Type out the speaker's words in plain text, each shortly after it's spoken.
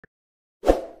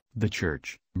The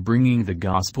church, bringing the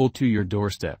gospel to your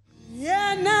doorstep.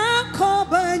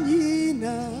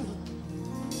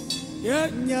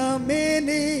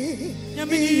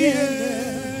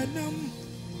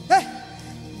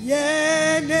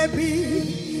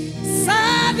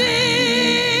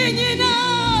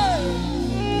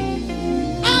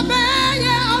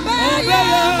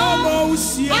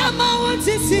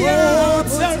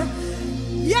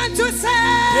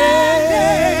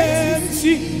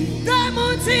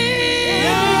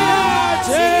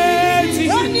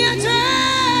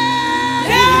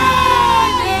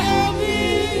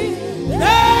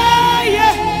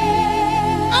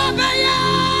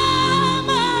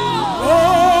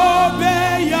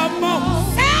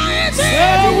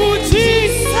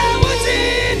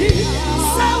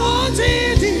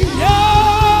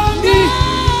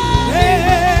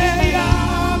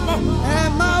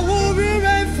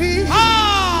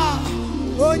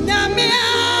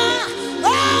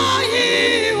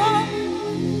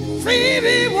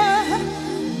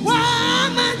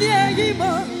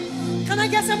 Can I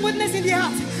get some witness in the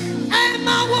house?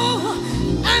 Emma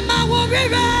wo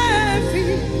refi.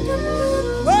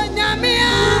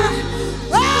 Onyamia.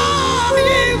 Oh,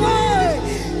 free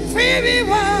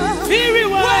wa.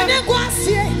 Wani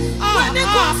kwasie.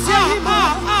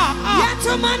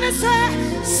 Yato manese.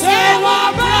 Sewa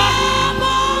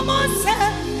bramo mose.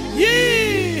 Ye.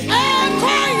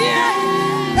 Ekoye.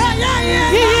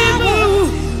 Yeah.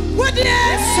 What did I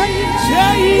say?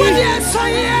 What did I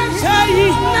say?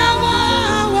 Now, wow.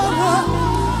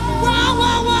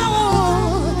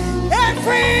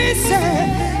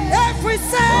 Every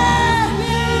say,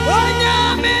 when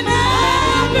you're in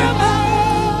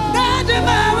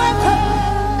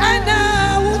and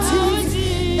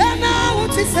now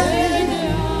what you say?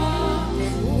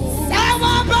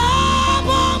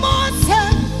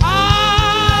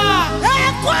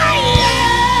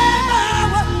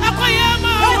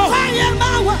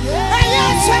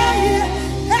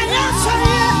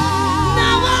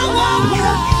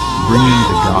 Bringing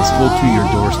the gospel to your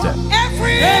doorstep.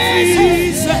 Every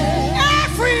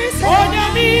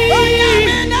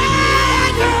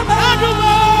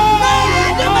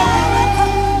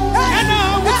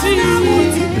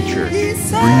The church,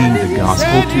 bringing the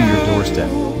gospel to your doorstep.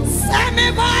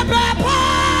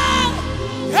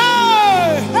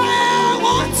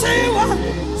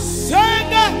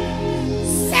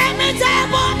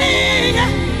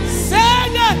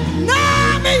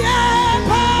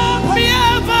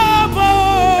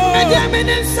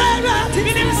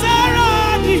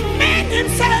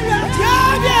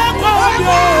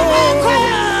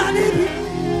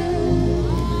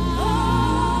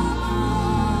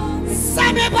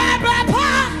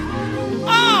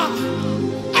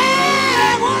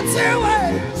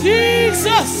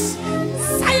 Jesus.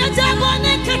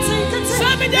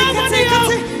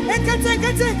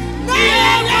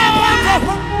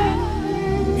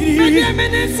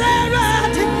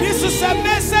 This is a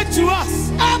message to us.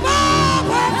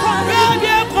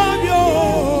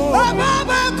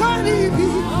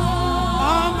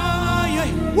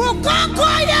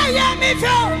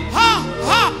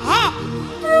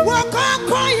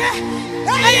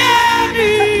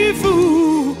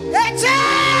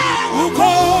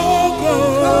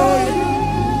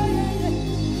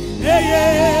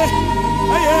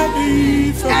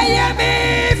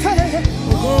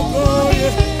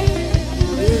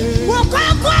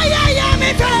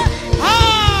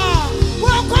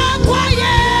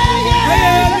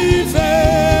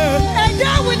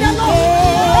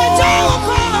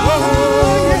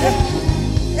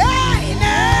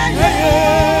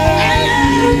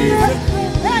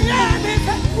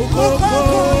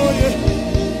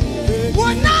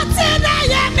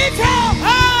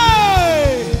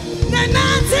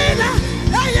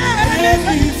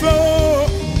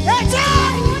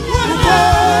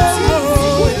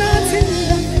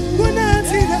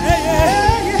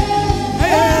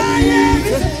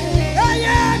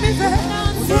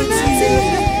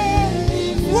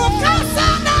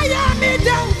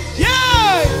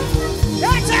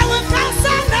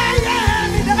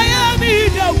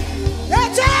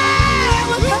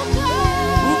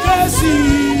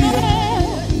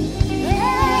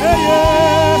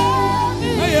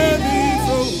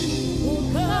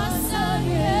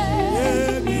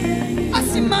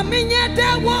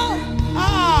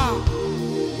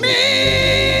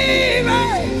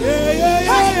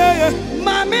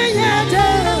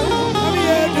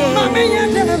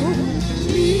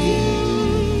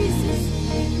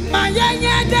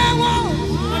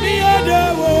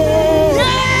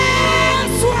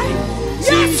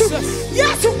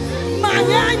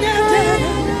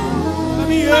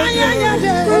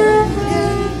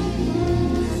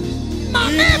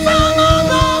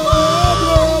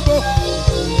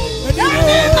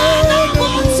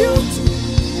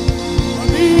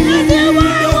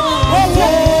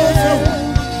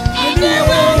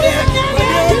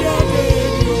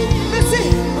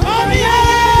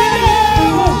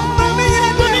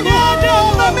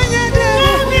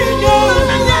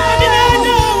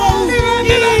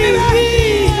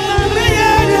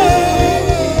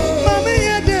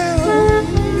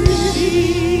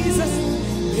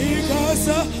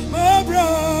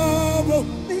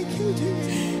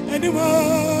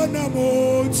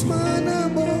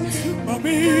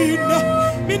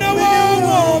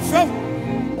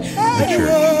 The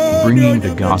church, bringing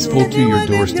the gospel to your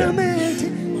doorstep.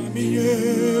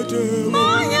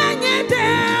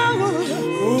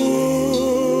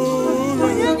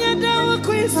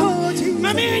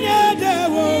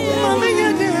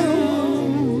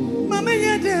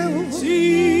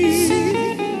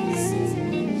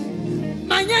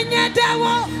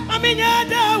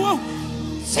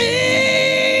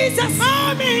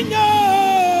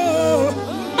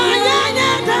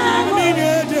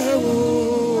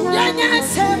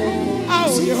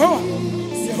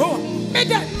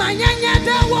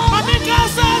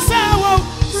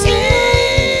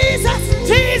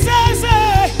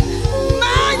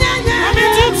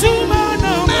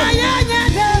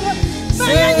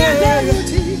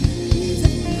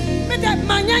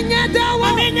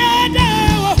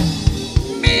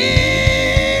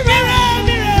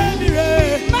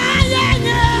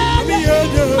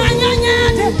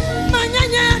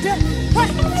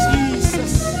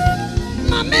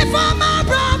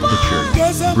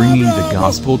 Bringing the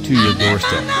gospel to your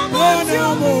doorstep.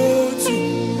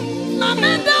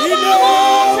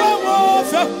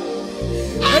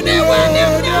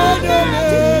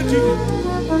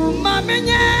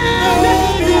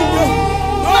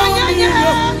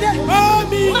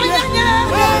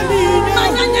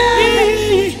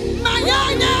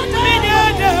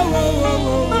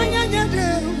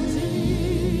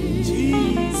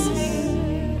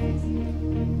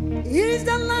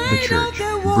 The church,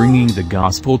 bringing the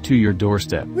gospel to your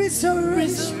doorstep.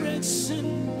 Resurrection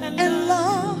and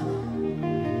love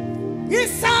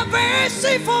is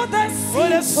salvation for the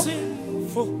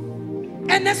sinful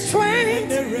and the strength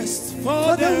and the rest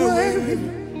for the weary.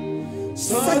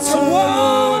 Such a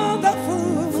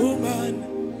wonderful man.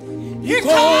 He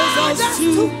calls us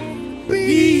to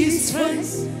be his friends,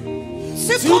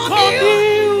 to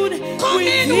commune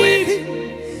with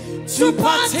him, to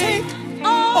partake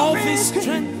of his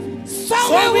strength.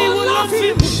 So we will love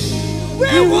him.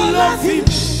 We will love him.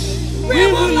 We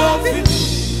will love him.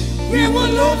 We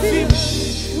will love him.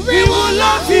 We will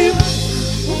love him.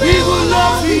 We will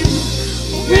love him.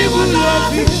 We will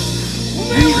love him.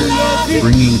 We will love him.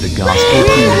 Bringing the gospel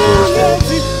to your doorstep.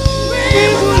 We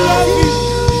will love him.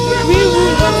 We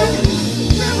will love him.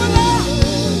 We will love him.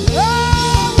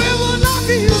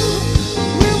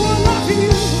 We will love him.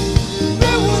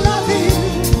 We will love him.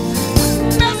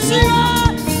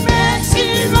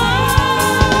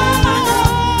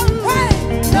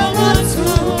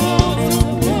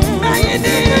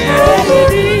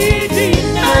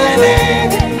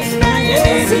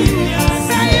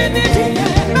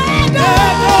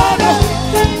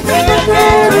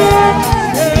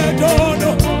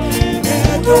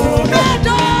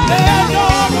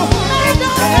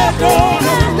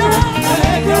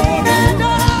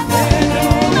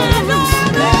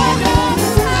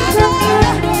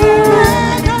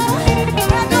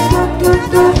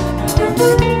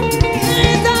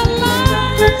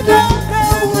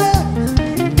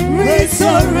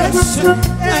 Resurrection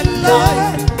and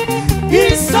life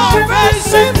is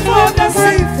salvation for the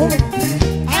sinful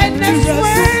and the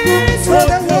grace for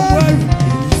the world.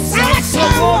 Such a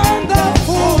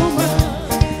wonderful man.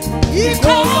 He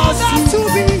calls us to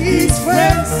be his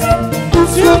friends,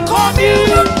 to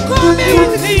commune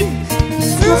with him,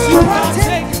 to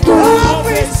partake of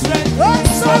his strength.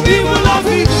 So we will love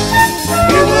him.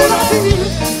 We will love him.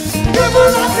 We will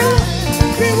love him. We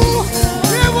will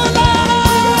love him.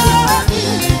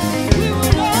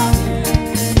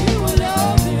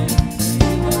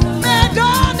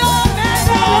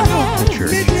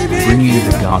 Bringing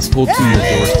the gospel to your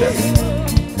doorstep.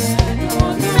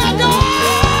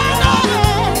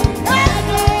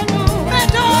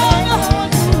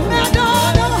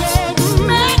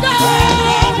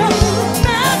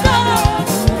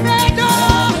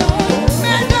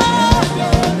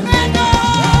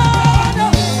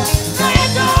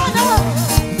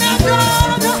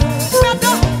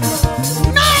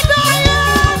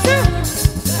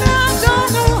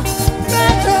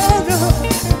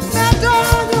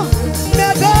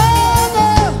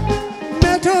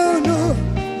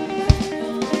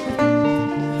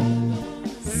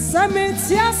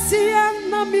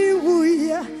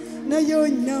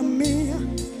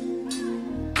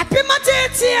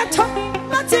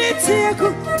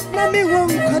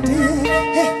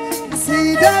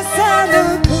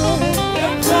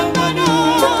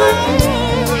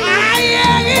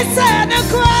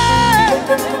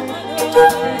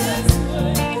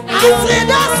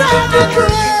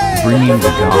 Bringing the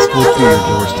gospel to your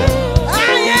doorstep.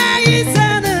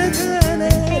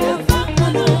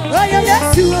 Oh,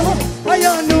 yes, you are.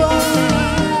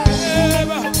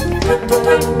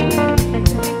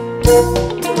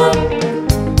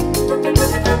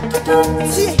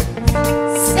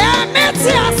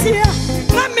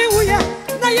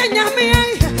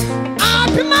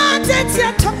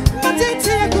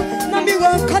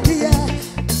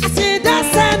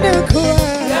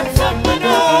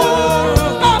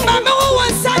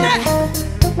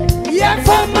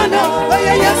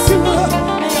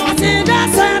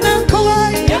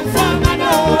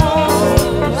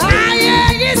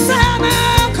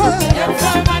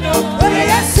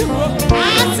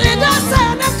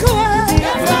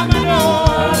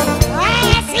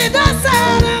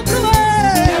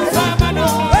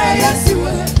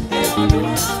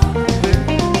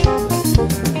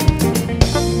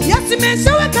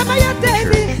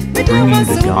 Bringing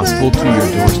the gospel to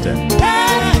your doorstep.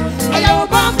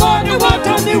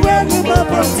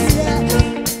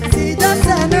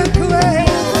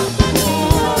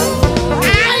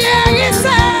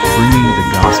 Bringing the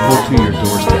gospel to your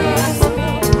doorstep.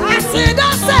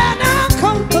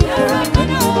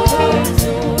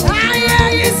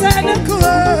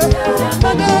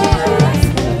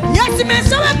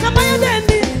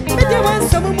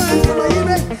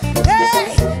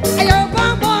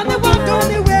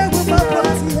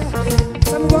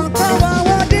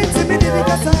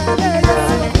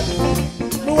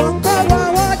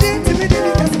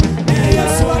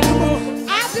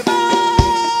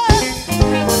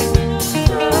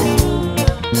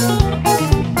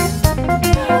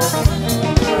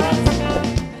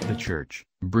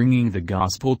 Bringing the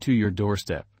gospel to your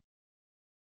doorstep.